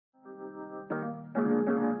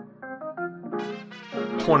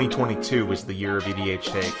2022 was the year of EDH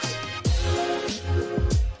takes.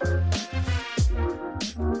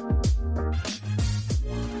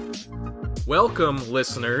 Welcome,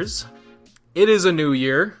 listeners. It is a new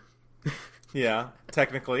year. Yeah,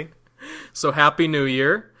 technically. So happy New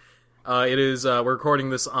Year. We're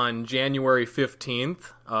recording this on January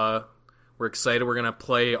 15th. We're excited. We're going to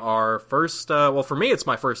play our first, for me, it's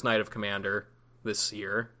my first night of Commander this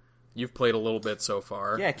year. You've played a little bit so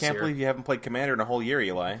far. Yeah, I can't believe you haven't played Commander in a whole year,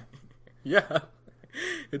 Eli. Yeah,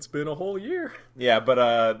 it's been a whole year. Yeah,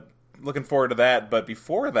 but looking forward to that. But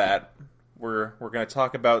before that, we're going to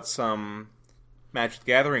talk about some Magic the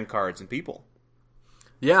Gathering cards and people.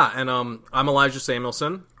 Yeah, and I'm Elijah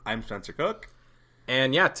Samuelson. I'm Spencer Cook.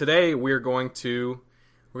 And yeah, today we're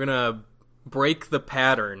gonna break the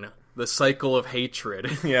pattern, the cycle of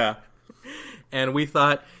hatred. Yeah. And we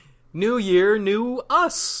thought, new year, new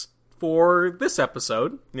us for this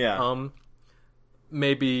episode. Yeah.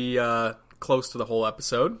 Maybe close to the whole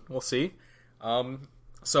episode. We'll see.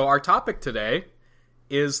 So our topic today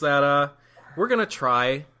is that we're gonna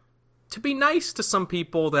try to be nice to some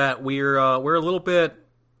people that we're a little bit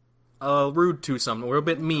rude to. Some we're a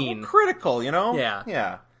bit mean, critical. You know. Yeah.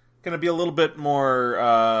 Yeah. Gonna be a little bit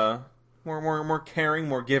more more caring,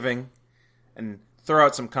 more giving, and throw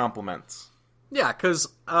out some compliments. Yeah, because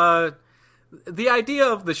the idea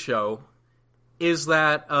of the show is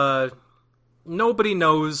that nobody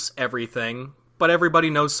knows everything, but everybody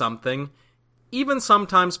knows something. Even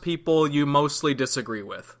sometimes people you mostly disagree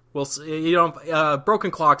with. Well,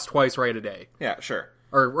 broken clock's twice right a day. Yeah, sure.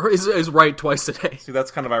 Or is right twice a day. See,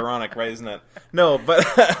 that's kind of ironic, right? Isn't it? No, but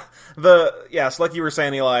so like you were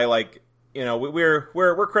saying, Eli, like, you know,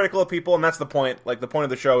 we're critical of people, and that's the point. Like, the point of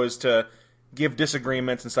the show is to give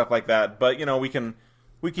disagreements and stuff like that. But you know, we can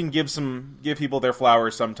give people their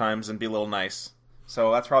flowers sometimes and be a little nice.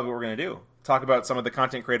 So that's probably what we're gonna do. Talk about some of the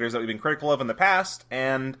content creators that we've been critical of in the past,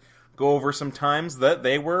 and go over some times that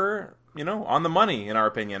they were, you know, on the money in our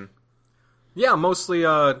opinion. Yeah, mostly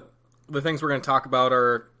the things we're going to talk about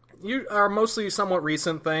are mostly somewhat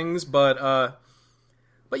recent things, but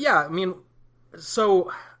yeah, I mean,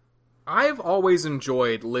 so I've always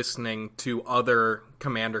enjoyed listening to other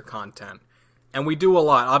Commander content, and we do a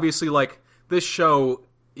lot. Obviously, like, this show,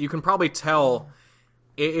 you can probably tell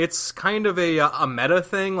it's kind of a meta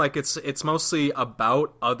thing. Like, it's mostly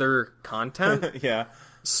about other content. Yeah.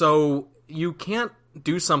 So you can't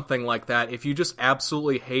do something like that if you just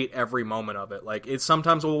absolutely hate every moment of it. Like,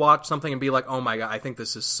 sometimes we'll watch something and be like, oh my god, I think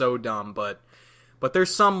this is so dumb, but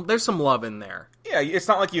there's some love in there. Yeah, it's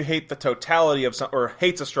not like you hate the totality of or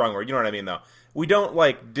hate's a strong word, you know what I mean, though. We don't,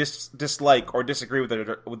 like, dislike or disagree with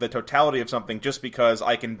the totality of something just because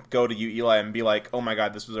I can go to you, Eli, and be like, oh my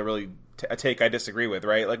god, this was a take I disagree with,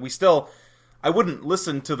 right? Like, I wouldn't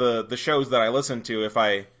listen to the shows that I listen to if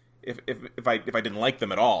I didn't like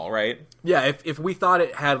them at all, right? Yeah, if we thought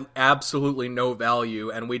it had absolutely no value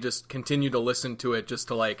and we just continued to listen to it just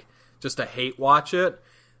to hate watch it,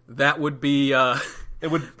 that would be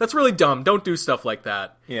that's really dumb. Don't do stuff like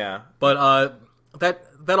that. Yeah. But that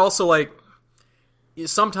also, like,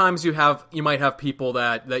 sometimes you might have people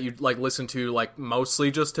that you like listen to, like,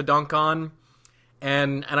 mostly just to dunk on,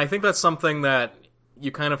 and I think that's something that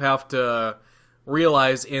you kind of have to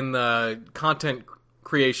realize in the content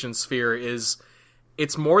creation sphere is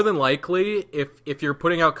it's more than likely if you're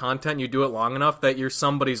putting out content and you do it long enough that you're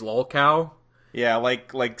somebody's lol cow. Yeah,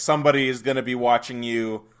 like somebody is going to be watching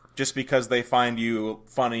you just because they find you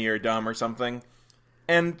funny or dumb or something.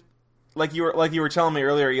 And like you were telling me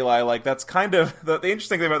earlier, Eli, like, that's kind of the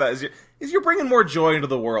interesting thing about that is you're bringing more joy into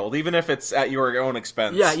the world, even if it's at your own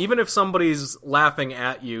expense. Yeah, even if somebody's laughing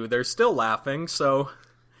at you, they're still laughing. So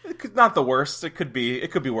not the worst. It could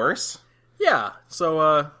be worse. Yeah,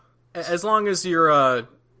 so as long as you're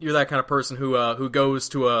that kind of person who goes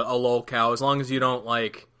to a lol cow, as long as you don't,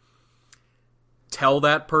 like, tell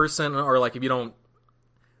that person, or, like, if you don't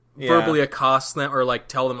verbally accost them or, like,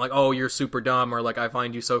 tell them, like, oh, you're super dumb, or, like, I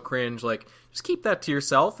find you so cringe, like, just keep that to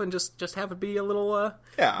yourself and just have it be a little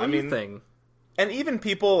thing. And even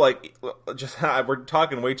people, like, just we're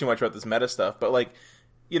talking way too much about this meta stuff, but, like,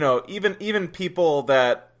 you know, even people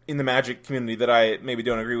that in the Magic community that I maybe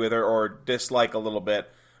don't agree with or dislike a little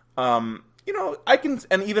bit, you know, I can,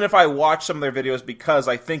 and even if I watch some of their videos because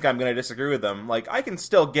I think I'm going to disagree with them, like, I can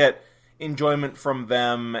still get enjoyment from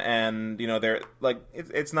them, and, you know, they're, like,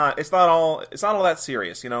 it's not all that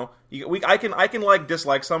serious, you know. I can like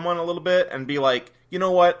dislike someone a little bit and be like, you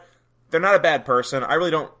know what, they're not a bad person. I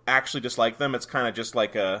really don't actually dislike them. It's kind of just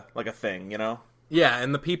like a thing, you know. Yeah,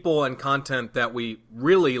 and the people and content that we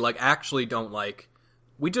really, like, actually don't like,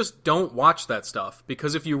 we just don't watch that stuff.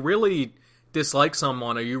 Because if you really dislike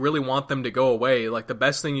someone or you really want them to go away, like the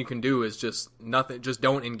best thing you can do is just nothing, just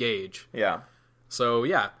don't engage. Yeah. So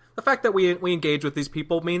yeah, the fact that we engage with these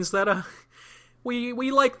people means that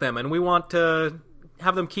we like them and we want to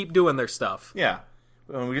have them keep doing their stuff. Yeah.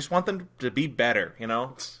 We just want them to be better, you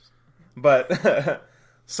know? But,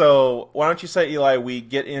 so, why don't you say, Eli, we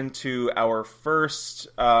get into our first,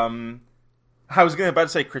 I was about to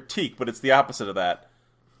say critique, but it's the opposite of that.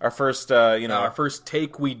 Our first, Our first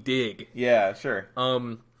take we dig. Yeah, sure.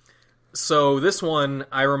 So this one,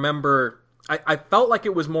 I remember, I felt like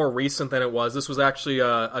it was more recent than it was. This was actually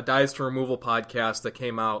a Dies to Removal podcast that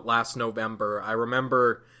came out last November. I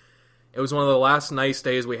remember it was one of the last nice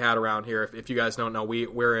days we had around here. If you guys don't know,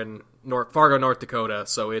 we're in Fargo, North Dakota,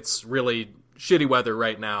 so it's really shitty weather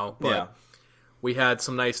right now. But yeah. We had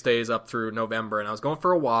some nice days up through November, and I was going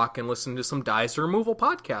for a walk and listening to some Dies to Removal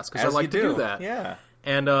podcasts, because I like to do that. Yeah.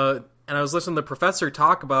 And I was listening to the Professor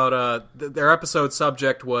talk about, their episode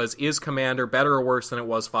subject was, is Commander better or worse than it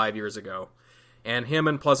was 5 years ago? And him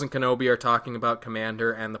and Pleasant Kenobi are talking about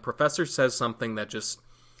Commander, and the Professor says something that just,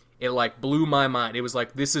 it like blew my mind. It was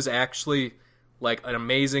like, this is actually like an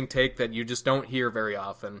amazing take that you just don't hear very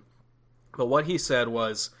often. But what he said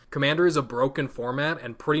was, Commander is a broken format,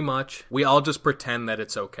 and pretty much we all just pretend that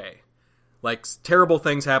it's okay. Like, terrible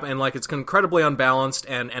things happen, and like it's incredibly unbalanced,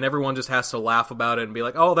 and everyone just has to laugh about it and be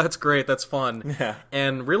like, oh, that's great, that's fun. Yeah.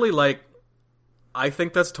 And really, like, I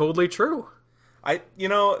think that's totally true.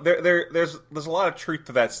 There's a lot of truth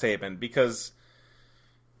to that statement, because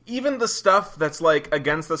even the stuff that's, like,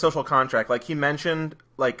 against the social contract, like, he mentioned,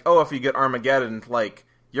 like, oh, if you get Armageddon, like,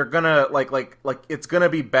 you're gonna, like, it's gonna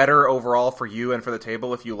be better overall for you and for the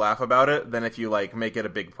table if you laugh about it than if you, like, make it a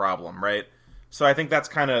big problem, right? So I think that's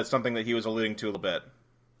kind of something that he was alluding to a little bit.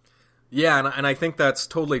 Yeah, and I think that's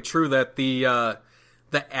totally true, that the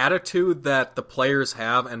attitude that the players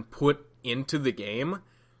have and put into the game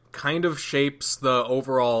kind of shapes the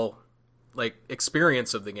overall, like,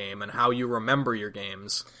 experience of the game and how you remember your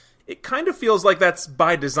games. It kind of feels like that's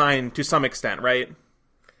by design to some extent, right?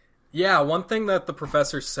 Yeah, one thing that the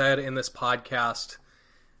Professor said in this podcast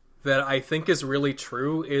that I think is really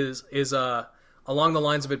true is along the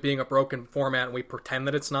lines of it being a broken format and we pretend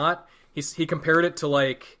that it's not. He compared it to,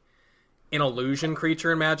 like, an illusion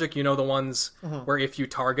creature in Magic. You know, the ones where if you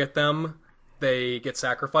target them, they get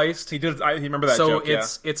sacrificed. He did. I remember that joke,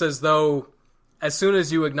 it's as though as soon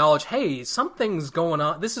as you acknowledge, hey, something's going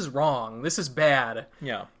on, this is wrong, this is bad,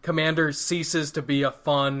 yeah, Commander ceases to be a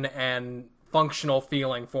fun and functional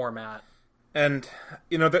feeling format. And,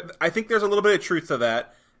 I think there's a little bit of truth to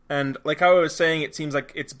that. And like how I was saying, it seems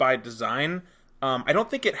like it's by design. I don't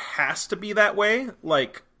think it has to be that way.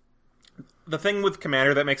 Like, the thing with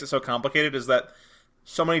Commander that makes it so complicated is that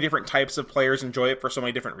so many different types of players enjoy it for so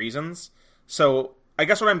many different reasons. So, I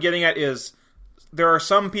guess what I'm getting at is, there are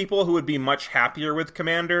some people who would be much happier with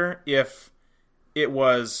Commander if it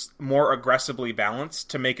was more aggressively balanced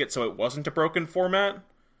to make it so it wasn't a broken format.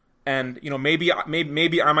 And, maybe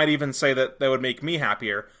I might even say that would make me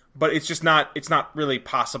happier, but it's not really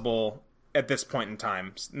possible at this point in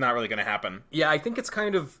time. It's not really going to happen. Yeah, I think it's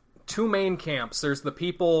kind of two main camps. There's the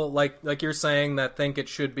people, like you're saying, that think it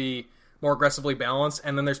should be more aggressively balanced,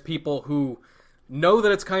 and then there's people who know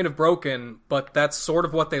that it's kind of broken, but that's sort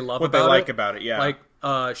of what they love about it. What they like about it, yeah. Like,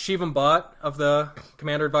 Shivam Bhatt of the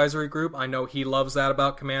Commander Advisory Group, I know he loves that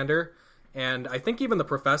about Commander, and I think even the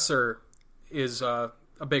Professor is a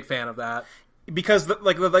big fan of that. Because,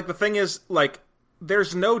 the thing is, like,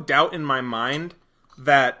 there's no doubt in my mind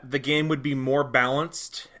that the game would be more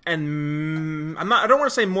balanced, and I don't want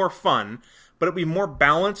to say more fun, but it'd be more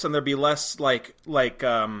balanced, and there'd be less,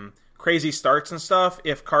 crazy starts and stuff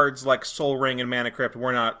if cards like Sol Ring and Mana Crypt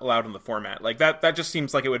were not allowed in the format. Like, that just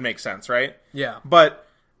seems like it would make sense, right? Yeah. But,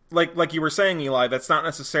 like you were saying, Eli, that's not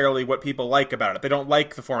necessarily what people like about it. They don't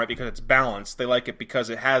like the format because it's balanced. They like it because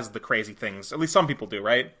it has the crazy things. At least some people do,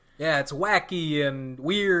 right? Yeah, it's wacky and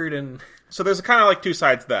weird, and so there's kind of like two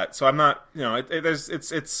sides to that. So I'm not,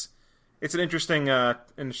 it's an interesting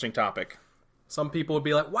topic. Some people would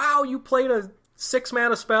be like, "Wow, you played a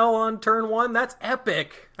 6-mana spell on turn 1? That's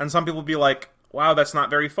epic." And some people would be like, "Wow, that's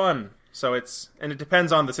not very fun." So it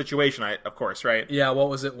depends on the situation, of course, right? Yeah, what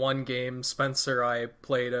was it? One game, Spencer, I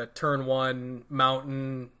played a turn 1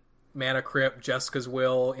 Mountain Mana Crypt Jessica's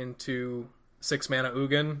Will into 6-mana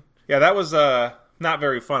Ugin. Yeah, that was not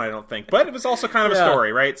very fun, I don't think. But it was also kind of a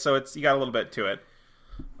story, right? So you got a little bit to it.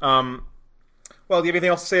 Well, do you have anything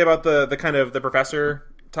else to say about the kind of the Professor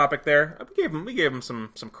topic there? We gave him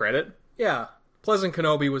some credit. Yeah. Pleasant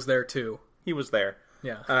Kenobi was there too. He was there.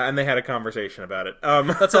 Yeah. And they had a conversation about it.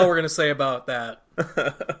 That's all we're going to say about that.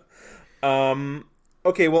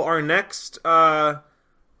 Okay, well, our next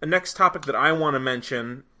topic that I want to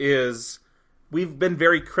mention is we've been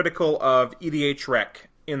very critical of EDH Rec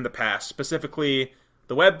in the past, specifically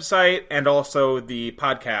the website and also the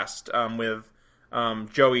podcast with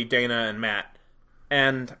Joey, Dana, and Matt.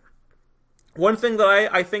 And one thing that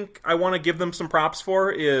I think I want to give them some props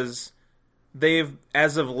for is they've,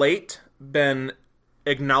 as of late, been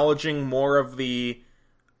acknowledging more of the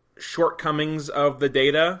shortcomings of the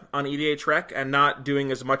data on EDH Rec and not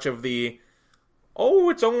doing as much of the, oh,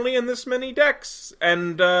 it's only in this many decks,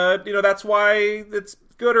 and that's why it's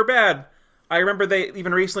good or bad. I remember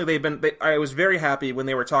I was very happy when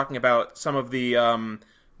they were talking about some of the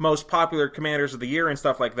most popular commanders of the year and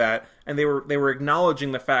stuff like that, and they were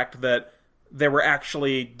acknowledging the fact that there were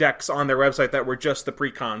actually decks on their website that were just the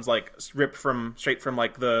precons, like ripped straight from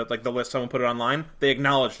the list someone put it online. They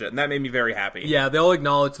acknowledged it, and that made me very happy. Yeah, they'll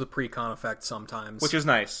acknowledge the precon effect sometimes, which is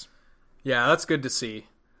nice. Yeah, that's good to see.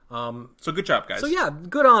 So good job, guys. So yeah,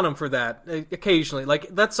 good on them for that. Occasionally,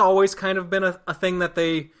 that's always kind of been a thing that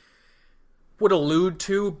they would allude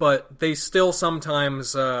to, but they still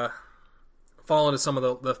sometimes fall into some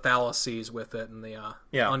of the fallacies with it and the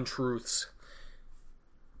untruths.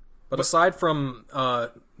 But aside from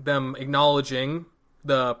them acknowledging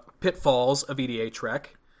the pitfalls of EDH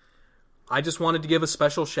Rec, I just wanted to give a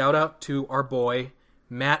special shout out to our boy,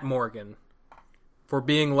 Matt Morgan, for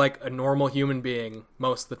being like a normal human being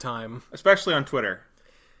most of the time. Especially on Twitter.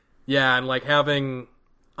 Yeah, and having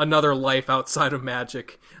another life outside of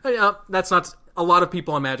Magic. That's not... A lot of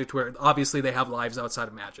people on Magic Twitter, obviously they have lives outside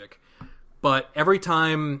of Magic. But every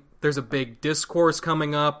time there's a big discourse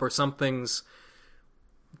coming up or something's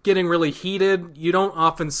getting really heated, you don't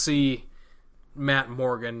often see Matt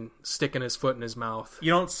Morgan sticking his foot in his mouth. You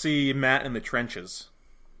don't see Matt in the trenches.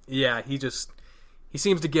 Yeah, he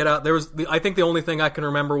seems to get out. I think the only thing I can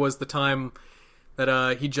remember was the time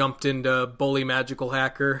that he jumped into Bully Magical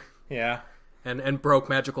Hacker. Yeah. And broke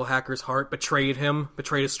Magical Hacker's heart, betrayed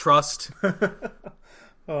his trust.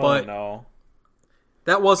 But no.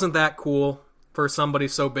 That wasn't that cool for somebody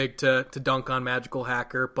so big to dunk on Magical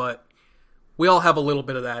Hacker, but we all have a little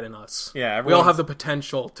bit of that in us. Yeah, we all have the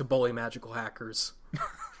potential to bully Magical Hackers.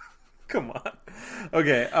 Come on.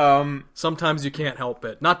 Okay, sometimes you can't help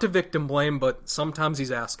it. Not to victim blame, but sometimes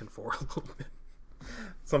he's asking for a little bit.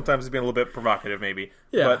 Sometimes he's being a little bit provocative, maybe.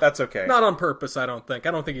 Yeah. But that's okay. Not on purpose, I don't think.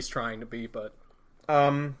 I don't think he's trying to be, but...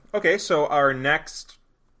 Okay, so our next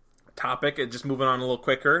topic, just moving on a little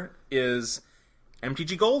quicker, is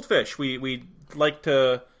MTG Goldfish. We like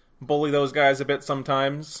to bully those guys a bit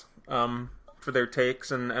sometimes for their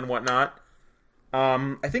takes and whatnot.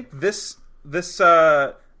 I think this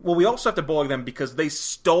well, we also have to bully them because they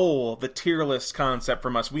stole the tier list concept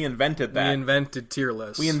from us. We invented that. We invented tier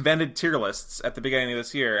lists. We invented tier lists at the beginning of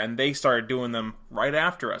this year, and they started doing them right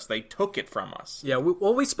after us. They took it from us. Yeah,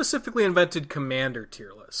 we specifically invented Commander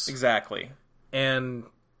tier lists. Exactly. And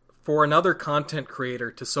for another content creator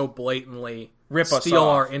to so blatantly rip us steal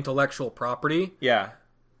off our intellectual property, yeah,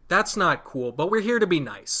 that's not cool. But we're here to be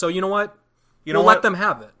nice, so you know what? We'll let them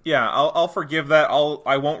have it. Yeah, I'll forgive that.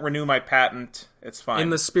 I won't renew my patent. It's fine. In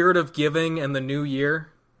the spirit of giving and the new year,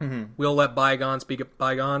 we'll let bygones be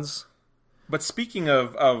bygones. But speaking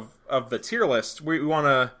of the tier list, we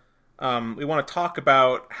want to talk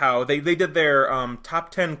about how they did their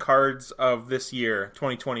top 10 cards of this year,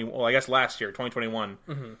 2020. Well, I guess last year, 2021.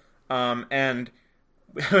 And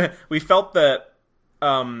we felt that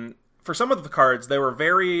for some of the cards, they were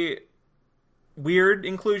very weird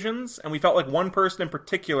inclusions, and we felt like one person in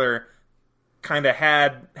particular kind of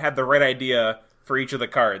had the right idea for each of the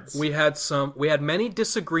cards. We had many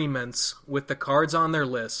disagreements with the cards on their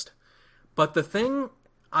list, but the thing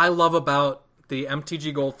I love about the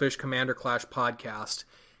MTG Goldfish Commander Clash podcast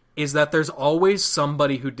is that there's always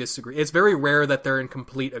somebody who disagrees. It's very rare that they're in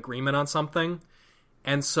complete agreement on something,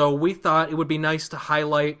 and so we thought it would be nice to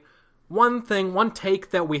highlight one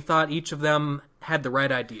take that we thought each of them had the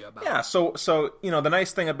right idea about. Yeah, so the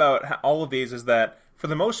nice thing about all of these is that for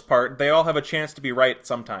the most part, they all have a chance to be right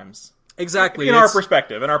sometimes. Exactly. In our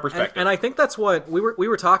perspective. And I think that's what we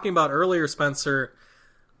were talking about earlier, Spencer,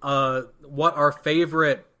 what our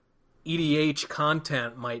favorite EDH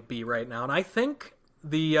content might be right now. And I think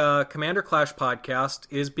the Commander Clash podcast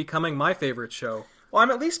is becoming my favorite show. Well,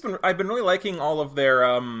 I've been really liking all of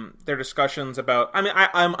their discussions about. I mean,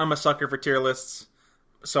 I'm a sucker for tier lists,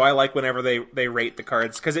 so I like whenever they rate the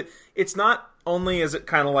cards, because it's not only is it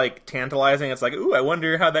kind of like tantalizing. It's like, ooh, I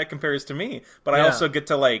wonder how that compares to me. But I also get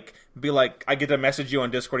to be like, I get to message you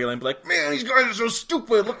on Discord and be like, man, these guys are so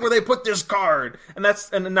stupid. Look where they put this card, and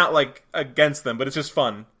not like against them, but it's just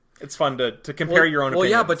fun. it's fun to compare your own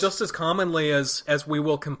opinions. Well, yeah, but just as commonly as we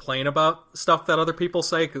will complain about stuff that other people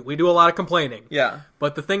say, 'cause we do a lot of complaining. Yeah.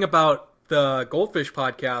 But the thing about the Goldfish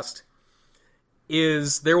podcast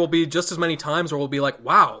is there will be just as many times where we'll be like,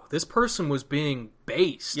 wow, this person was being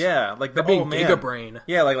based. Yeah, like they're being gigabrain.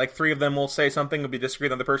 Yeah, like three of them will say something will be disagree,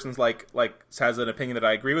 the other person's like has an opinion that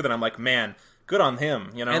I agree with, and I'm like, man, good on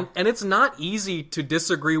him, you know. And it's not easy to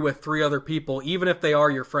disagree with three other people, even if they are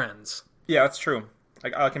your friends. Yeah, that's true.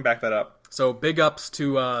 I can back that up. So big ups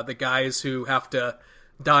to the guys who have to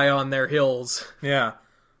die on their hills. Yeah.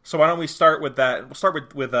 So why don't we start with that? We'll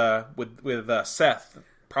start with Seth,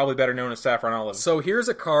 probably better known as Saffron Olive. So here's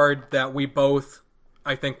a card that we both,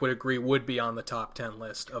 I think, would agree would be on the top 10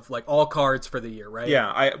 list of like all cards for the year, right?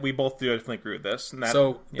 Yeah, we both do definitely agree with this. And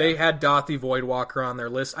they had Dathi Voidwalker on their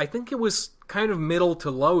list. I think it was kind of middle to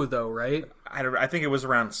low, though, right? I think it was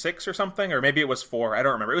around 6 or something, or maybe it was 4. I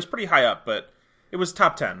don't remember. It was pretty high up, but it was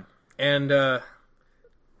top 10. And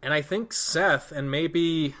I think Seth and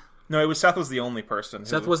maybe... No, Seth was the only person.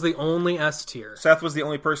 Seth was the only S tier. Seth was the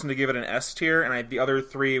only person to give it an S tier, and the other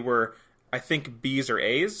 3 were, I think, Bs or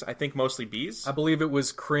As. I think mostly Bs. I believe it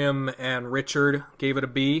was Krim and Richard gave it a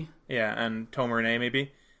B. Yeah, and Tomer an A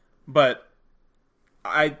maybe. But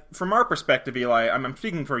from our perspective, Eli, I'm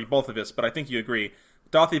speaking for both of us, but I think you agree.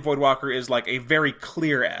 Dathi Voidwalker is like a very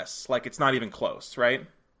clear S. Like, it's not even close, right?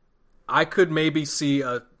 I could maybe see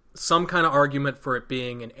some kind of argument for it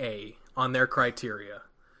being an A on their criteria.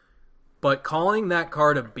 But calling that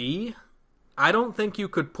card a B, I don't think you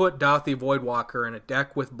could put Dathi Voidwalker in a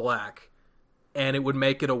deck with black, and it would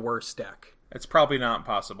make it a worse deck. It's probably not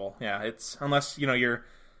possible. Yeah, it's unless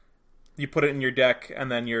you put it in your deck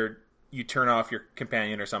and then you turn off your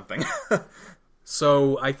companion or something.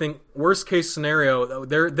 So I think worst case scenario,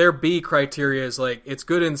 their B criteria is like it's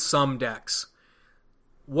good in some decks.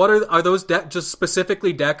 What are those just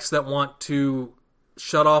specifically decks that want to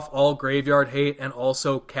shut off all graveyard hate and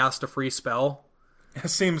also cast a free spell? It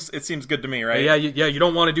seems good to me, right? Yeah, you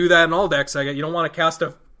don't want to do that in all decks. You don't want to cast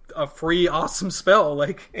a free awesome spell,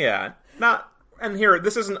 like yeah. And here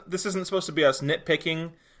this isn't supposed to be us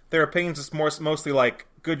nitpicking their opinions. It's mostly like,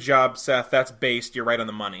 good job, Seth. That's based. You're right on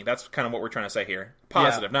the money. That's kind of what we're trying to say here.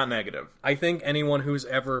 Positive, not negative. I think anyone who's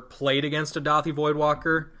ever played against a Dathi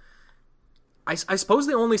Voidwalker, I suppose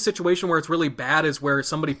the only situation where it's really bad is where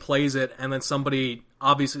somebody plays it and then somebody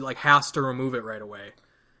obviously like has to remove it right away.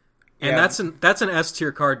 And that's an S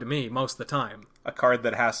tier card to me most of the time. A card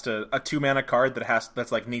that has to, a 2-mana card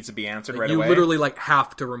that's like needs to be answered right away. You literally like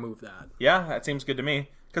have to remove that. Yeah, that seems good to me.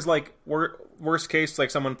 Because like worst case,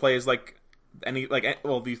 like someone plays like you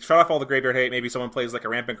shut off all the graveyard hate. Maybe someone plays like a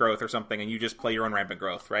Rampant Growth or something, and you just play your own Rampant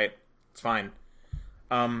Growth, right? It's fine.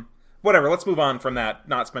 Whatever. Let's move on from that.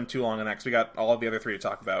 Not spend too long on that, because we got all of the other 3 to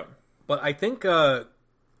talk about. But I think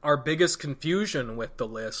our biggest confusion with the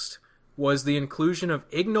list was the inclusion of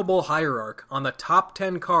Ignoble Hierarch on the top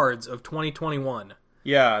 10 cards of 2021.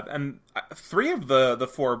 Yeah, and 3 of the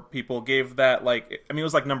 4 people gave that, like, I mean, it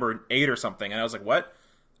was like number 8 or something, and I was like, what?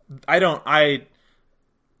 I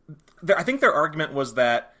think their argument was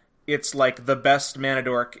that it's like the best mana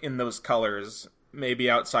dork in those colors, maybe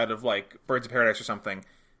outside of like Birds of Paradise or something.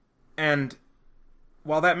 And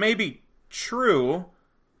while that may be true,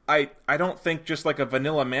 I don't think just like a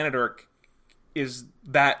vanilla mana dork is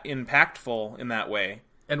that impactful in that way.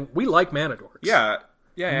 And we like mana dorks. Yeah.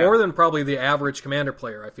 More than probably the average Commander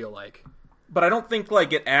player, I feel like. But I don't think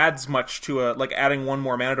like it adds much to like adding one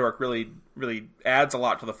more mana dork really adds a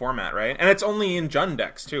lot to the format, right? And it's only in Jund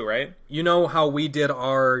decks too, right? You know how we did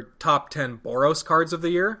our top 10 Boros cards of the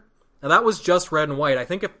year? Now that was just red and white. I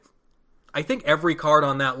think every card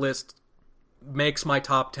on that list makes my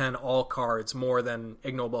top 10 all cards more than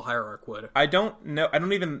Ignoble Hierarch would. I don't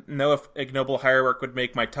even know if Ignoble Hierarch would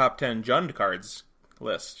make my top 10 Jund cards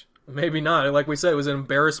list. Maybe not. Like we said, it was an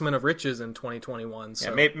embarrassment of riches in 2021.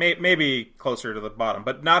 So. Yeah, maybe closer to the bottom,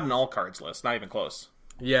 but not an all cards list. Not even close.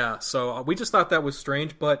 Yeah, so we just thought that was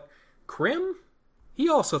strange, but Krim, he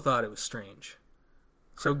also thought it was strange.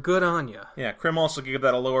 So good on ya. Yeah, Krim also gave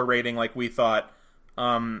that a lower rating like we thought.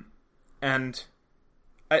 And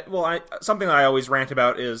something that I always rant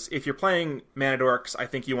about is if you're playing Mana Dorks, I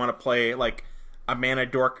think you want to play like a Mana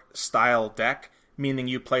Dork style deck, meaning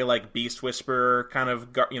you play like Beast Whisperer kind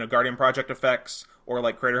of Guardian Project effects, or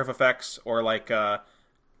like Craterhoof effects, or like I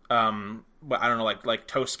don't know, like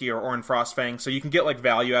Toski or Orin Frostfang, so you can get like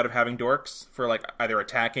value out of having dorks for like either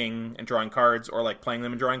attacking and drawing cards or like playing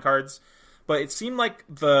them and drawing cards. But it seemed like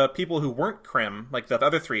the people who weren't Krim, like the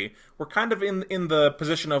other 3, were kind of in the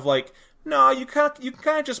position of like, no, you can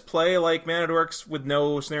kind of just play like Mana Dorks with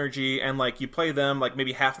no synergy, and like you play them like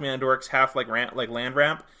maybe half Mana Dorks, half like land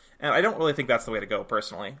ramp, and I don't really think that's the way to go,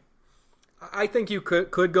 personally. I think you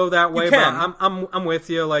could go that way, but I'm with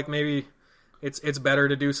you. Like, maybe it's better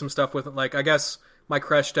to do some stuff with it. Like, I guess my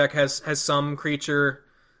Kresh deck has some creature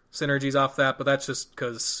synergies off that, but that's just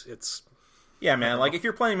because it's... Yeah, man, like, if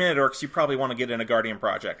you're playing Mana Dorks, you probably want to get in a Guardian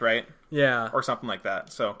Project, right? Yeah. Or something like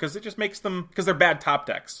that. So, because it just makes them... Because they're bad top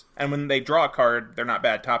decks. And when they draw a card, they're not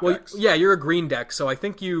bad top decks. Yeah, you're a green deck, so I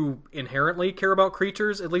think you inherently care about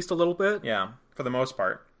creatures, at least a little bit. Yeah, for the most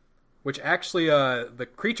part. Which actually, the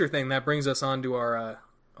creature thing, that brings us on to our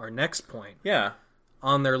next point. Yeah.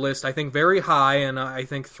 On their list, I think very high, and I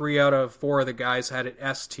think 3 out of 4 of the guys had it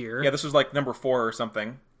S tier. Yeah, this was like number 4 or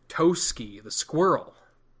something. Toski, the squirrel.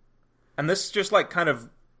 And this just, like, kind of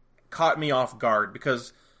caught me off guard,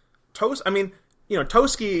 because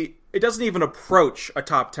Toski, it doesn't even approach a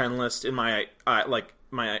top 10 list in my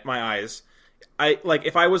eyes.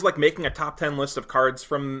 If I was, like, making a top 10 list of cards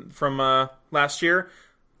from last year,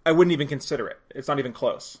 I wouldn't even consider it. It's not even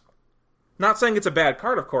close. Not saying it's a bad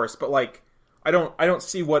card, of course, but, like, I don't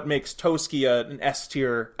see what makes Toski an S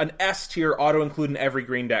tier auto-include in every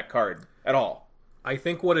green deck card at all. I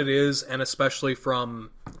think what it is, and especially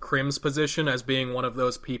from Krim's position as being one of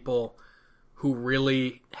those people who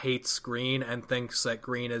really hates green and thinks that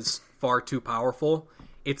green is far too powerful,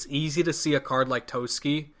 it's easy to see a card like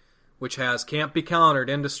Toski, which has can't be countered,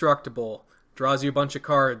 indestructible, draws you a bunch of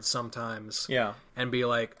cards sometimes, and be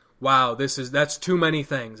like, wow, that's too many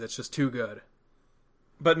things, it's just too good.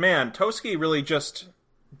 But man, Toski really just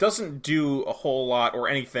doesn't do a whole lot or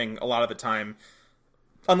anything a lot of the time.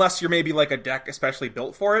 Unless you're maybe like a deck especially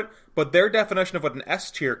built for it, but their definition of what an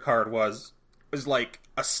S tier card was like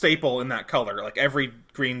a staple in that color, like every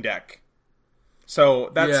green deck.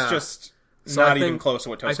 So that's not even close to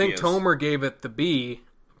what Toski is. I think Tomer gave it the B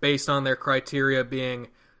based on their criteria being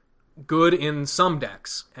good in some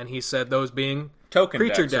decks, and he said those being token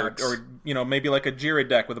creature decks. Or maybe like a Jira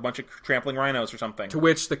deck with a bunch of trampling rhinos or something. To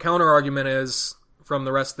which the counter argument is from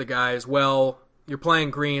the rest of the guys, well, you're playing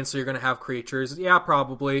green, so you're going to have creatures. Yeah,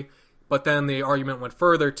 probably. But then the argument went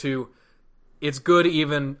further to, it's good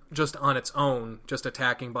even just on its own, just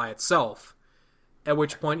attacking by itself. At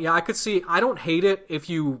which point, yeah, I could see, I don't hate it if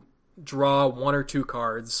you draw 1 or 2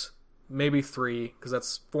 cards, maybe 3, because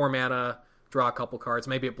that's 4 mana, draw a couple cards.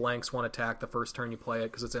 Maybe it blanks 1 attack the first turn you play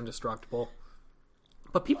it, because it's indestructible.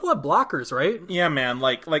 But people have blockers, right? Yeah, man.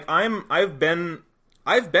 I've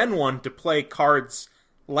been one to play cards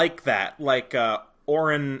like that, like not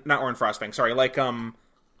Orin Frostfang, sorry, like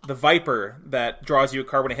the Viper that draws you a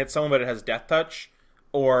card when it hits someone but it has Death Touch,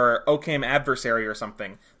 or Occam Adversary or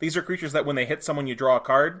something. These are creatures that when they hit someone you draw a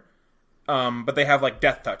card, but they have like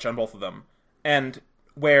Death Touch on both of them. And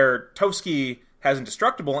where Toski has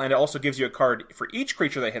Indestructible and it also gives you a card for each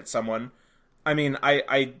creature that hits someone, I mean,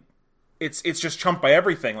 it's just trumped by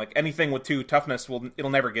everything. Like anything with 2 toughness it'll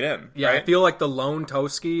never get in. Yeah, right? I feel like the lone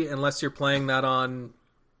Toski, unless you're playing that on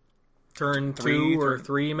turn 2 or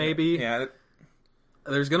 3 maybe. Yeah.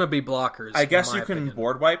 There's going to be blockers. I guess you can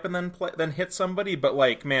board wipe and then hit somebody, but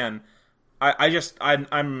like, man,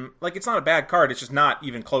 I'm like, it's not a bad card, it's just not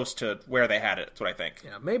even close to where they had it. That's what I think.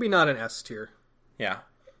 Yeah, maybe not an S tier. Yeah.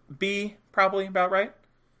 B, probably about right.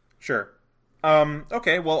 Sure.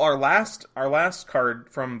 Okay, well, our last card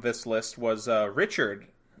from this list was Richard.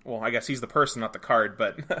 Well, I guess he's the person, not the card,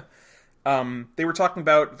 but they were talking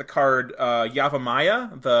about the card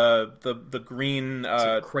Yavimaya, the green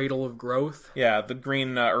Cradle of Growth. Yeah, the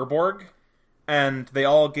green Urborg, and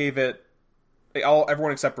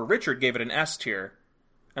everyone except for Richard gave it an S tier,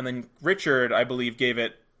 and then Richard, I believe, gave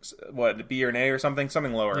it a B or an A or something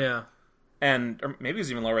lower. Yeah, or maybe it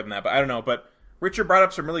was even lower than that, but I don't know. But Richard brought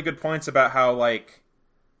up some really good points about how like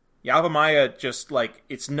Yavimaya just like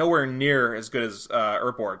it's nowhere near as good as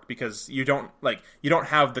Urborg because you don't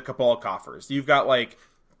have the Cabal coffers. You've got like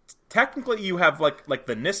technically you have like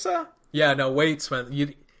the Nissa. Yeah, no, wait,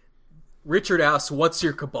 Sven. Richard asks, "What's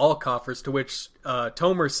your Cabal coffers?" To which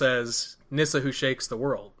Tomer says, "Nissa who shakes the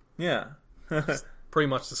world." Yeah, it's pretty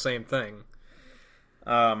much the same thing.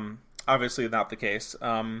 Obviously not the case.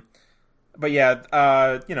 But yeah,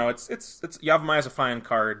 it's Yavimaya's a fine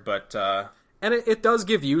card, but. And it does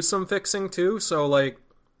give you some fixing, too, so, like,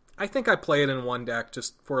 I think I play it in one deck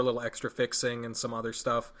just for a little extra fixing and some other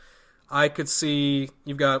stuff. I could see,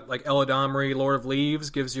 you've got, like, Eladamri, Lord of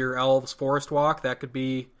Leaves, gives your elves Forest Walk. That could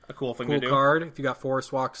be a cool thing to do. Card if you got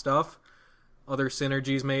Forest Walk stuff. Other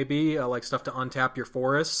synergies, maybe, like stuff to untap your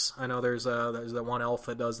forests. I know there's that one elf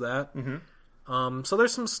that does that. Mm-hmm. So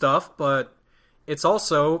there's some stuff, but it's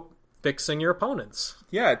also fixing your opponents.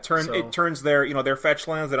 Yeah, it turns their fetch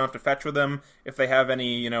lands. They don't have to fetch with them if they have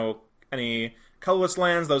any colorless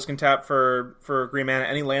lands, those can tap for green mana.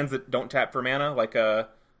 Any lands that don't tap for mana, like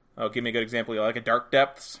give me a good example, like a Dark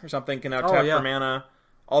Depths or something can now tap for mana.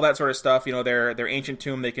 All that sort of stuff. Their Ancient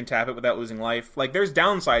Tomb, they can tap it without losing life. Like, there's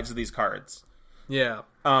downsides to these cards. Yeah.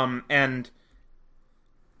 And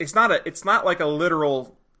it's not like a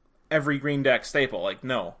literal every green deck staple. Like,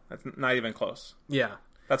 no, that's not even close. Yeah.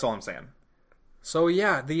 That's all I'm saying. So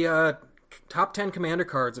yeah, the top 10 Commander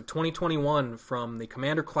cards of 2021 from the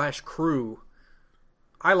Commander Clash crew.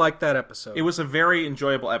 I liked that episode. It was a very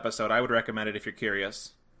enjoyable episode. I would recommend it if you're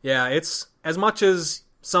curious. Yeah, it's as much as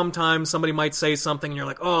sometimes somebody might say something and you're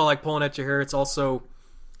like, oh, like pulling at your hair. It's also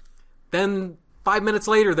then 5 minutes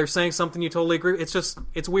later they're saying something you totally agree.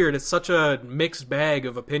 It's weird. It's such a mixed bag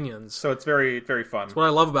of opinions. So it's very, very fun. That's what I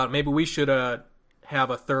love about it. Maybe we should have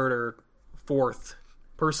a third or fourth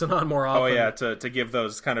person on more often. Oh yeah, to give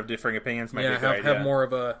those kind of differing opinions might be a good idea. Have more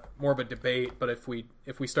of a debate. But if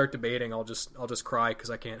we start debating, I'll just cry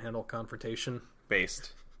because I can't handle confrontation.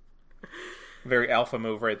 Based. Very alpha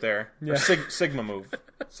move right there. Yeah. Sigma move.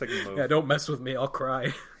 Sigma move. Yeah, don't mess with me. I'll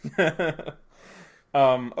cry. Okay,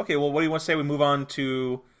 well, what do you want to say? We move on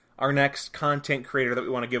to our next content creator that we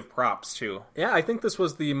want to give props to. Yeah, I think this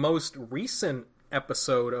was the most recent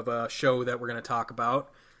episode of a show that we're going to talk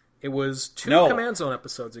about. It was two Command Zone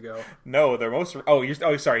episodes ago. No, the most...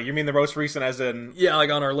 Oh, sorry. You mean the most recent as in... Yeah,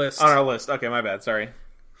 like on our list. On our list. Okay, my bad. Sorry.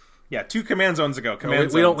 Yeah, 2 Command Zones ago.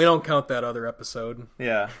 We don't count that other episode.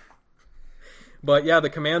 Yeah. But yeah, the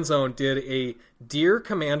Command Zone did a Dear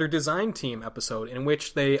Commander Design Team episode in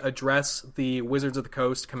which they address the Wizards of the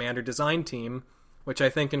Coast Commander Design Team, which I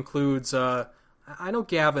think includes... I know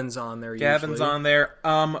Gavin's on there usually. Gavin's on there.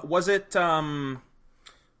 Was it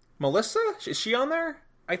Melissa? Is she on there?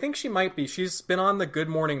 I think she might be. She's been on the Good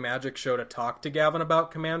Morning Magic show to talk to Gavin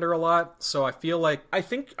about Commander a lot, so I feel like... I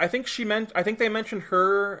think they mentioned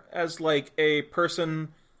her as, like, a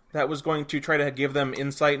person that was going to try to give them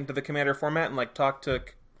insight into the Commander format and, like, talk to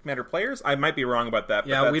Commander players. I might be wrong about that.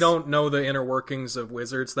 Yeah, we don't know the inner workings of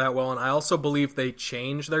Wizards that well, and I also believe they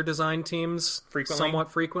change their design teams somewhat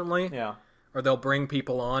frequently. Yeah. Or they'll bring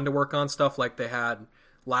people on to work on stuff like they had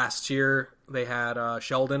last year. They had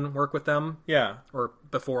Sheldon work with them. Yeah. Or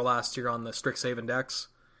before last year on the Strixhaven decks.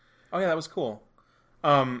 Oh, yeah, that was cool.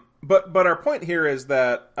 But our point here is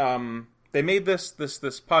that they made this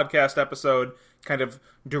podcast episode kind of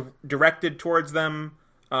directed towards them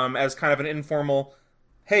as kind of an informal,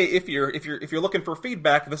 hey, if you're looking for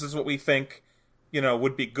feedback, this is what we think,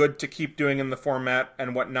 would be good to keep doing in the format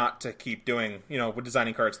and what not to keep doing, with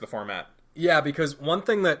designing cards to the format. Yeah, because one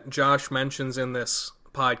thing that Josh mentions in this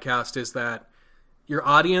podcast is that your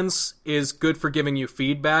audience is good for giving you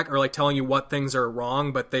feedback or like telling you what things are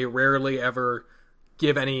wrong, but they rarely ever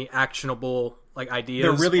give any actionable like ideas.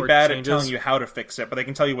 They're really bad changes. At telling you how to fix it, but they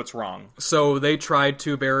can tell you what's wrong. So they tried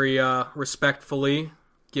to very respectfully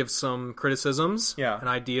give some criticisms and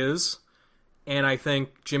ideas. And I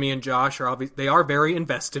think Jimmy and Josh they are very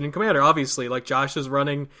invested in Commander. Obviously, like Josh is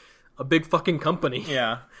running a big fucking company.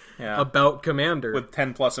 Yeah. About Commander with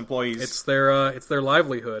 10 plus employees. It's their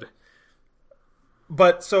livelihood.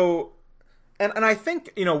 But so, and I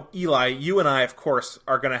think Eli, you and I, of course,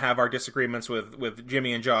 are going to have our disagreements with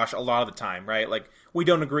Jimmy and Josh a lot of the time, right? Like we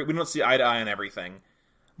don't agree, we don't see eye to eye on everything.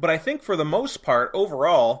 But I think for the most part,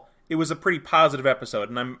 overall, it was a pretty positive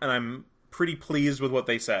episode, and I'm pretty pleased with what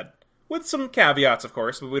they said, with some caveats, of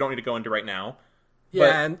course, but we don't need to go into right now.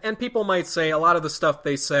 Yeah, and people might say a lot of the stuff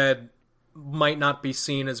they said might not be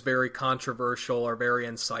seen as very controversial or very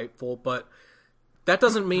insightful, but that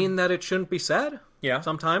doesn't mean that it shouldn't be said. Yeah.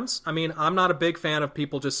 Sometimes. I mean, I'm not a big fan of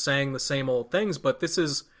people just saying the same old things, but this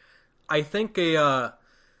is, I think, a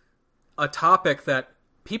topic that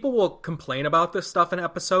people will complain about this stuff in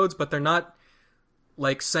episodes, but they're not,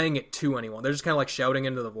 like, saying it to anyone. They're just kind of, like, shouting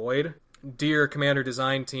into the void. Dear Commander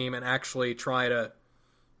Design Team, and actually try to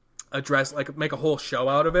address, like, make a whole show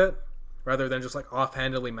out of it, rather than just, like,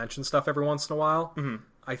 offhandedly mention stuff every once in a while. Mm-hmm.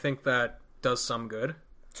 I think that does some good.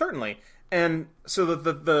 Certainly. And so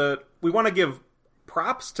the we want to give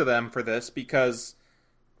props to them for this because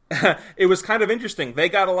it was kind of interesting. They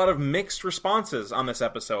got a lot of mixed responses on this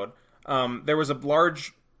episode. There was a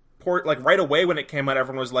large port, like right away when it came out,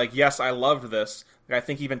 everyone was like, yes, I loved this. Like, I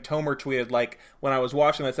think even Tomer tweeted, like, when I was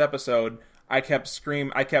watching this episode, I kept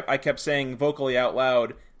saying vocally out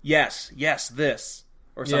loud, yes, this,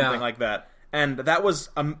 or something like that. And that was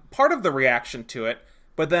part of the reaction to it.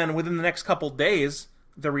 But then within the next couple days,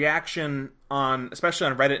 the reaction especially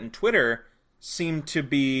on Reddit and Twitter, seemed to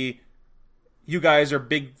be, you guys are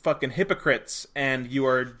big fucking hypocrites, and you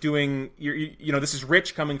are doing, this is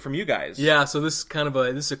rich coming from you guys. Yeah, so this is kind of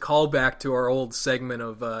this is a callback to our old segment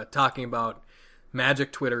of talking about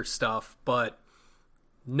Magic Twitter stuff, but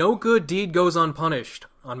no good deed goes unpunished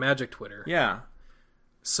on Magic Twitter. Yeah.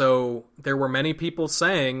 So there were many people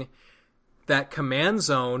saying that Command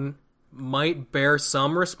Zone might bear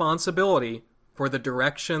some responsibility for the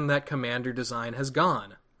direction that Commander design has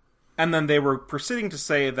gone. And then they were proceeding to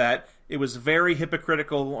say that it was very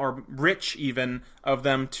hypocritical or rich even of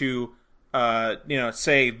them to,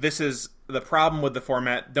 say this is the problem with the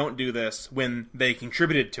format, don't do this, when they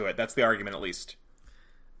contributed to it. That's the argument, at least.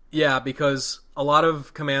 Yeah, because a lot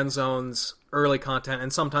of Command Zone's early content,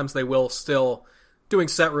 and sometimes they will still, doing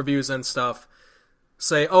set reviews and stuff,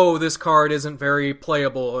 say, oh, this card isn't very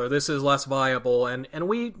playable, or this is less viable, and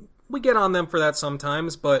we get on them for that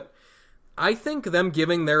sometimes, but I think them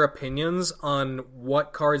giving their opinions on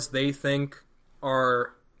what cards they think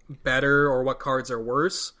are better or what cards are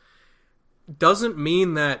worse doesn't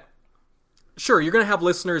mean that, sure, you're going to have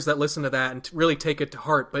listeners that listen to that and really take it to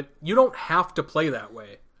heart, but you don't have to play that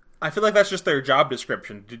way. I feel like that's just their job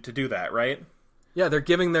description to do that, right? Yeah, they're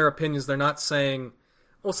giving their opinions. They're not saying...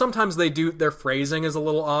 Well, sometimes they do. Their phrasing is a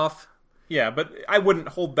little off. Yeah, but I wouldn't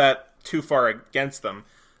hold that too far against them.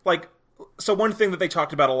 Like, so one thing that they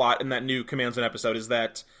talked about a lot in that new Command Zone episode is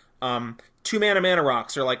that 2-mana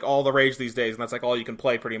rocks are like all the rage these days, and that's like all you can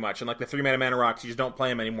play pretty much. And like the 3-mana rocks, you just don't play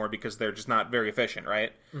them anymore because they're just not very efficient,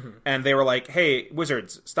 right? Mm-hmm. And they were like, hey,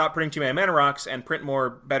 Wizards, stop printing 2-mana rocks and print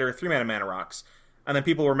more better 3-mana rocks. And then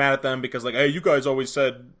people were mad at them because like, hey, you guys always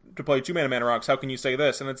said to play 2-mana rocks. How can you say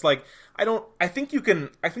this? And it's like, I think you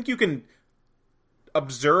can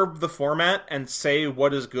observe the format and say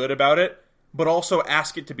what is good about it, but also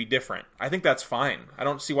ask it to be different. I think that's fine. I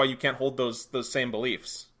don't see why you can't hold those same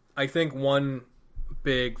beliefs. I think one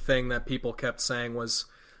big thing that people kept saying was,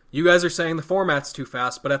 you guys are saying the format's too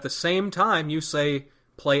fast, but at the same time you say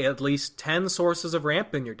play at least 10 sources of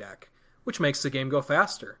ramp in your deck, which makes the game go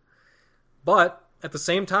faster. But at the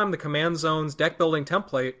same time, the Command Zone's deck building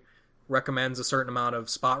template recommends a certain amount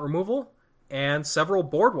of spot removal and several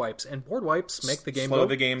board wipes, and board wipes make the game slow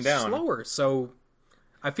the game down slower. So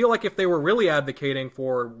I feel like if they were really advocating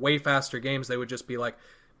for way faster games, they would just be like,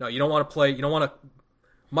 no, you don't want to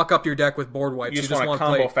muck up your deck with board wipes. You just want to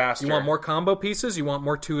combo faster. You want more combo pieces, you want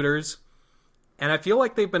more tutors. And I feel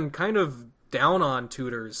like they've been kind of down on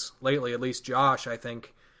tutors lately, at least Josh, I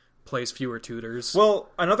think, plays fewer tutors. Well,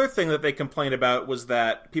 another thing that they complained about was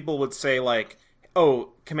that people would say like,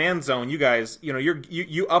 oh, Command Zone, you guys,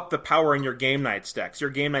 you up the power in your Game Nights decks. Your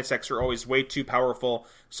Game Nights decks are always way too powerful,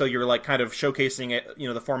 so you're like kind of showcasing it,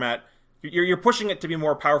 the format. You're pushing it to be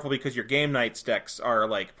more powerful because your Game Nights decks are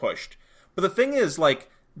like pushed. But the thing is, like,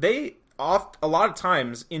 they a lot of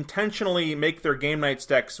times intentionally make their Game Nights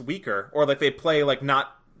decks weaker, or like they play like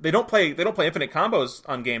they don't play infinite combos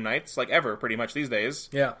on Game Nights like ever pretty much these days.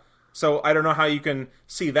 Yeah. So I don't know how you can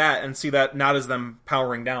see that and see that not as them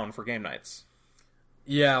powering down for Game Nights.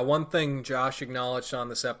 Yeah, one thing Josh acknowledged on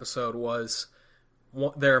this episode was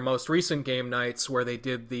their most recent Game Nights where they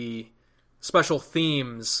did the special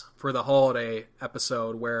themes for the holiday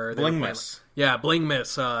episode where they Blingmas. Yeah,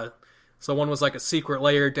 Blingmas. So one was like a secret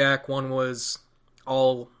layer deck, one was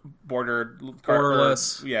all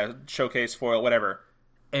borderless. Showcase foil, whatever.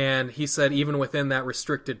 And he said even within that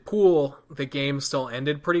restricted pool, the game still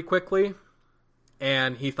ended pretty quickly.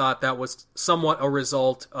 And he thought that was somewhat a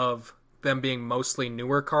result of them being mostly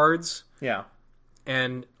newer cards. Yeah.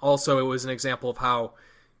 And also it was an example of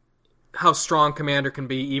how strong Commander can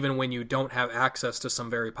be even when you don't have access to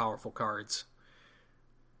some very powerful cards.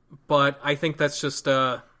 But I think that's just...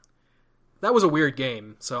 that was a weird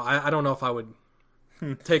game, so I don't know if I would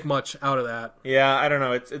take much out of that. Yeah, I don't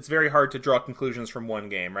know. It's very hard to draw conclusions from one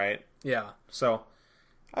game, right? Yeah. So,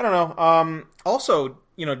 I don't know. Also,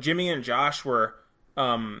 Jimmy and Josh were...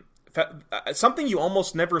 something you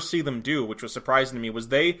almost never see them do, which was surprising to me, was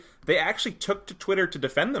they actually took to Twitter to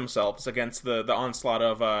defend themselves against the onslaught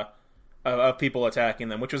of people attacking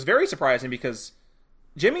them, which was very surprising because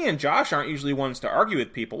Jimmy and Josh aren't usually ones to argue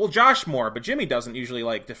with people. Well, Josh more, but Jimmy doesn't usually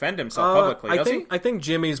like defend himself publicly. I think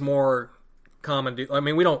Jimmy's more common. I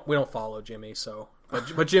mean, we don't follow Jimmy, so.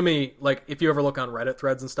 But Jimmy, like, if you ever look on Reddit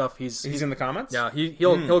threads and stuff, he's in the comments. Yeah,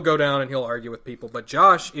 he'll go down and he'll argue with people. But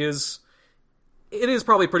Josh is. It is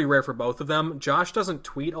probably pretty rare for both of them. Josh doesn't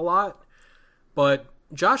tweet a lot, but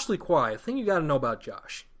Josh Lee Kwai, the thing you got to know about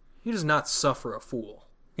Josh, he does not suffer a fool.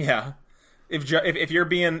 Yeah. If you're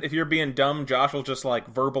being dumb, Josh will just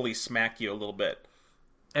like verbally smack you a little bit.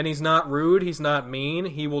 And he's not rude, he's not mean,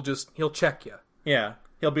 he'll check you. Yeah.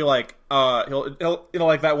 He'll be like he'll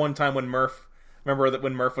like that one time when Murph, remember that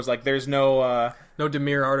when Murph was like there's no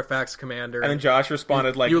Dimir Artifacts Commander. And then Josh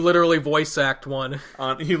responded like you literally voice act one.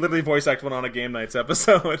 You literally voice act one on a Game Nights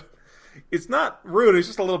episode. it's not rude. It's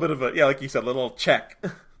just a little bit of a like you said, a little check.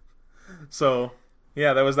 So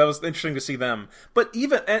yeah, that was interesting to see them. But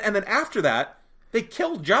even and then after that, they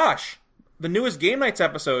killed Josh. The newest Game Nights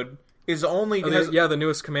episode is only the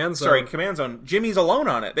newest Command Zone. Sorry, Command Zone. Jimmy's alone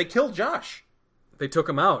on it. They killed Josh. They took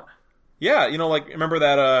him out. Yeah, remember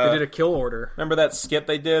that? They did a kill order. Remember that skit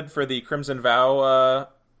they did for the Crimson Vow?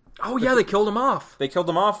 Oh yeah, they killed him off. They killed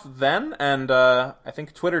him off then, and I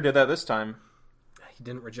think Twitter did that this time. He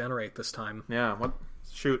didn't regenerate this time. Yeah. What?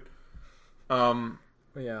 Shoot.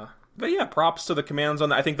 Yeah. But yeah, props to the Command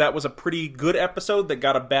Zone. I think that was a pretty good episode that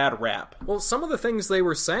got a bad rap. Well, some of the things they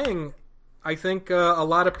were saying, I think a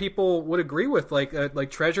lot of people would agree with,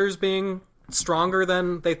 like treasures being stronger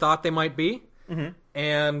than they thought they might be,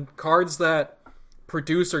 and cards that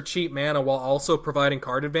produce or cheat mana while also providing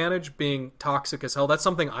card advantage being toxic as hell. That's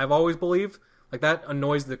something I've always believed. Like, that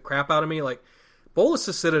annoys the crap out of me. Like,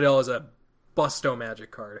 Bolas' Citadel is a busto magic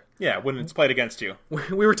card. Yeah, when it's played against you.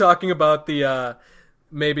 We were talking about the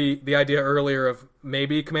maybe the idea earlier of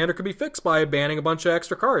maybe Commander could be fixed by banning a bunch of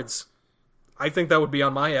extra cards. I think that would be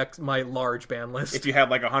on my large ban list. If you had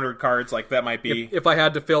like 100 cards, like that might be. If I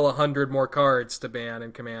had to fill 100 more cards to ban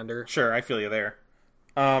in Commander. Sure, I feel you there.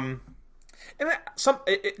 Do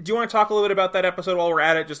you want to talk a little bit about that episode while we're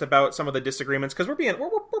at it? Just about some of the disagreements, because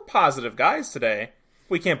we're positive guys today.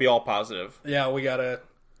 We can't be all positive. Yeah, we gotta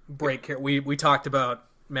break here. We talked about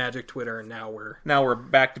Magic Twitter, and now we're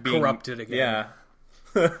back to being corrupted again. Yeah.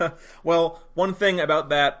 Well, one thing about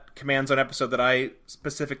that Command Zone episode that I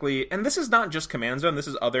specifically, and this is not just Command Zone, this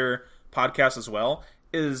is other podcasts as well,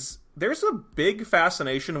 is there's a big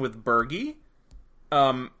fascination with Bergie.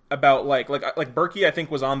 About like Berkey, I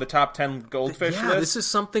think, was on the top 10 Goldfish list. This is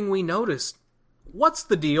something we noticed. What's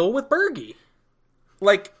the deal with Bergie?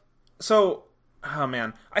 Oh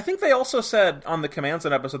man, I think they also said on the Command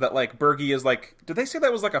Zone episode that like Bergie is like. Did they say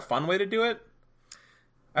that was like a fun way to do it?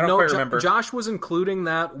 I don't quite remember. Josh was including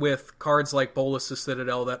that with cards like Bolas'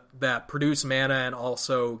 Citadel that produce mana and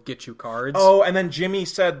also get you cards. Oh, and then Jimmy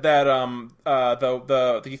said that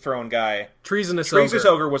the Dethrone guy, Treasonous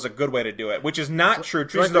Ogre was a good way to do it, which is not true.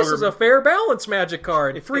 Treasonous Ogre is a fair balance magic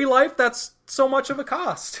card. Free life, that's so much of a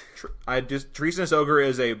cost. Treasonous Ogre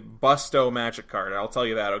is a busto magic card. I'll tell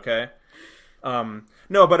you that. Okay.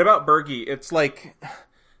 No, but about Bergie, it's like.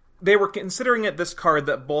 They were considering it this card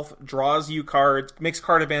that both draws you cards, makes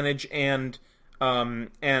card advantage, and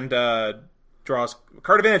draws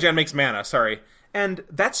card advantage and makes mana. Sorry, and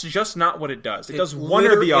that's just not what it does. It does one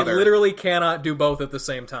or the other. It literally cannot do both at the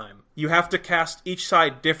same time. You have to cast each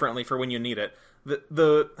side differently for when you need it.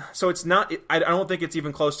 So it's not. I don't think it's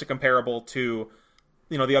even close to comparable to,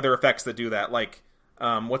 the other effects that do that. Like,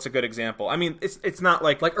 what's a good example? I mean, it's not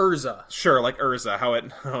like Urza. Sure, like Urza. How it?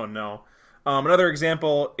 Oh no. Another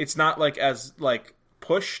example, it's not like as like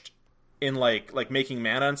pushed in like making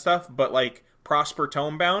mana and stuff, but like Prosper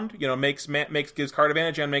Tomebound, gives card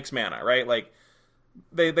advantage and makes mana, right? Like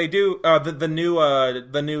they do the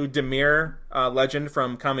new Dimir legend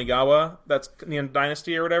from Kamigawa, that's Neon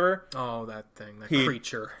Dynasty or whatever. Oh, that thing,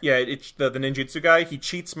 creature. Yeah, it's the ninjutsu guy. He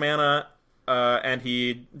cheats mana and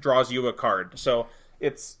he draws you a card. So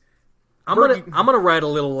it's I'm gonna write a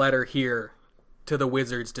little letter here to the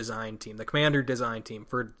Wizards design team, the Commander design team,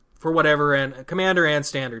 for whatever, and Commander and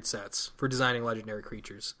Standard sets for designing legendary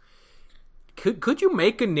creatures. Could you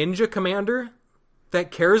make a ninja Commander that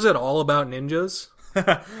cares at all about ninjas?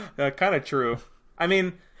 Kind of true. I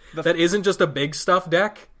mean... that isn't just a big stuff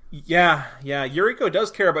deck? Yeah. Yuriko does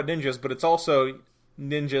care about ninjas, but it's also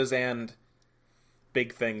ninjas and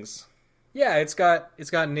big things. Yeah, it's got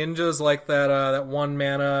ninjas like that 1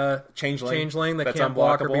 mana changeling that can't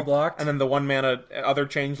block or be blocked, and then the 1 mana other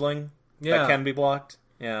changeling that can be blocked.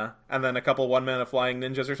 Yeah, and then a couple 1 mana flying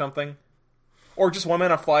ninjas or something, or just 1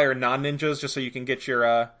 mana flyer non ninjas, just so you can get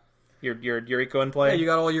your Yuriko in play. Yeah, you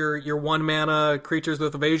got all your 1 mana creatures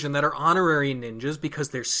with evasion that are honorary ninjas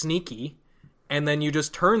because they're sneaky, and then you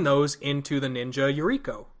just turn those into the ninja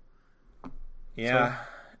Yuriko. Yeah, so,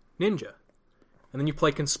 ninja. And then you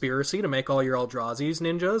play Conspiracy to make all your Eldrazi's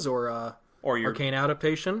ninjas, or your Arcane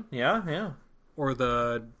Adaptation. Yeah. Or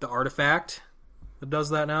the Artifact that does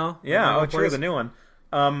that now. Yeah, true, the new one.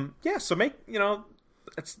 So make,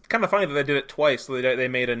 it's kind of funny that they did it twice. So they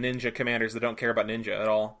made a ninja commanders that don't care about ninja at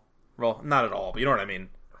all. Well, not at all, but you know what I mean.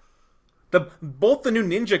 Both the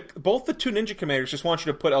two ninja commanders just want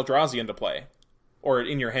you to put Eldrazi into play. Or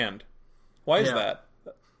in your hand. Why is that?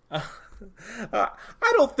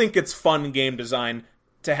 I don't think it's fun game design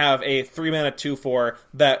to have a 3-mana 2/4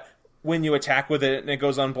 that when you attack with it and it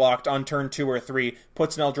goes unblocked on turn 2 or 3,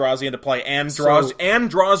 puts an Eldrazi into play and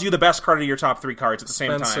draws you the best card of your top 3 cards at the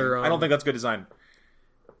same time. I don't think that's good design.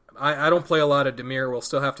 I don't play a lot of Dimir. We'll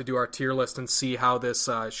still have to do our tier list and see how this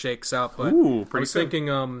shakes out. But Ooh, I was thinking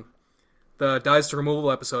the Dies to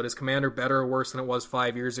Removal episode, is Commander better or worse than it was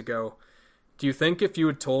 5 years ago? Do you think if you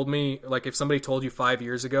had told me, like if somebody told you 5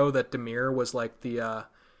 years ago that Dimir was like the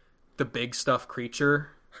big stuff creature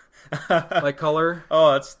like color?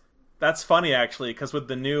 Oh, that's funny actually, because with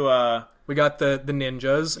the new we got the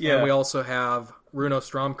ninjas, and we also have Runo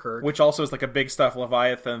Stromkirk, which also is like a big stuff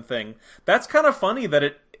Leviathan thing. That's kind of funny that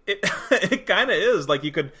it it kind of is like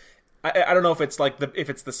you could. I don't know if it's like if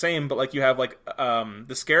it's the same, but like you have like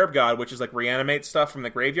the Scarab God, which is like reanimate stuff from the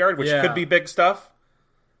graveyard, which could be big stuff.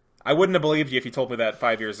 I wouldn't have believed you if you told me that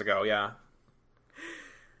 5 years ago. Yeah,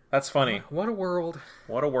 that's funny. What a world!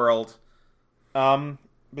 What a world. But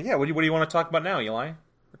yeah, what do you want to talk about now, Eli?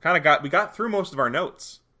 We got through most of our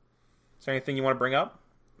notes. Is there anything you want to bring up?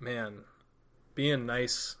 Man, being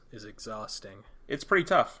nice is exhausting. It's pretty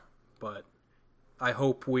tough. But I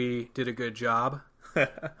hope we did a good job. And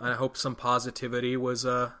I hope some positivity was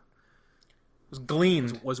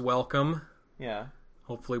gleaned. Was welcome. Yeah.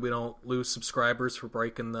 Hopefully we don't lose subscribers for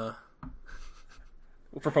breaking the...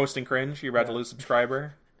 For posting cringe. You're about to lose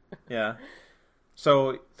subscriber. Yeah.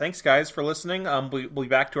 So, thanks guys for listening. We'll be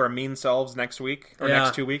back to our mean selves next week, or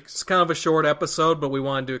next 2 weeks. It's kind of a short episode, but we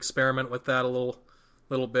wanted to experiment with that a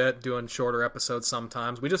little bit, doing shorter episodes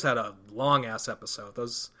sometimes. We just had a long-ass episode.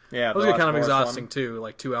 Those get kind of exhausting too,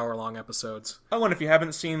 like 2 hour long episodes. Oh, and if you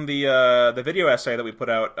haven't seen the video essay that we put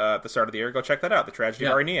out at the start of the year, go check that out, The Tragedy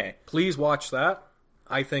of Arnie. Please watch that.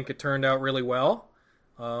 I think it turned out really well.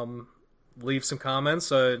 Leave some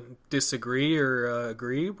comments, disagree or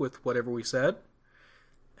agree with whatever we said.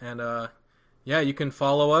 And you can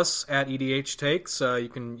follow us at EDH Takes. You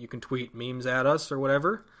can tweet memes at us or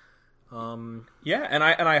whatever. And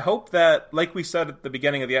I hope that, like we said at the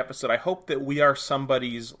beginning of the episode, I hope that we are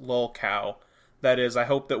somebody's lol cow. That is, I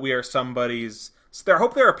hope that we are somebody's... I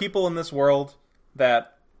hope there are people in this world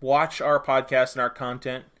that watch our podcast and our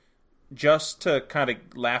content just to kind of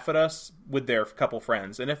laugh at us with their couple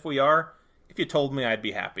friends. And if we are, if you told me, I'd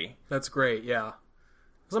be happy. That's great, yeah.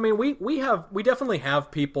 Because, I mean, we definitely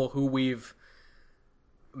have people who we've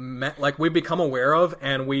met, like we become aware of,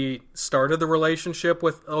 and we started the relationship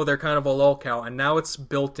with, they're kind of a lol cow, and now it's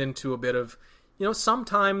built into a bit of,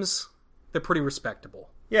 sometimes they're pretty respectable.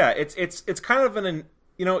 Yeah, it's kind of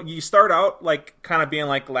you start out like kind of being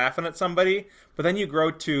like laughing at somebody, but then you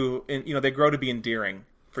grow to, they grow to be endearing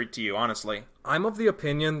to you, honestly. I'm of the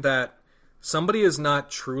opinion that somebody is not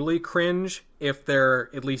truly cringe if they're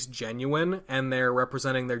at least genuine and they're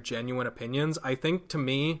representing their genuine opinions. I think, to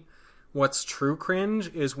me, what's true cringe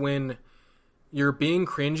is when you're being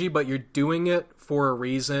cringy, but you're doing it for a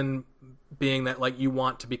reason, being that like you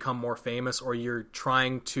want to become more famous or you're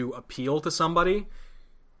trying to appeal to somebody.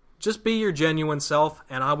 Just be your genuine self,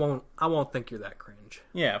 and I won't think you're that cringe.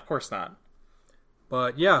 Yeah, of course not.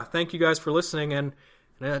 But yeah, thank you guys for listening, and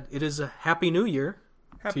it is a Happy New Year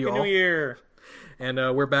to you all. Happy New Year! And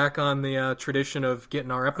we're back on the tradition of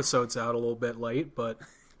getting our episodes out a little bit late, but...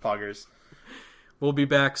 Poggers. We'll be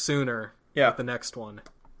back sooner with the next one.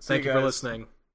 Thank you for listening.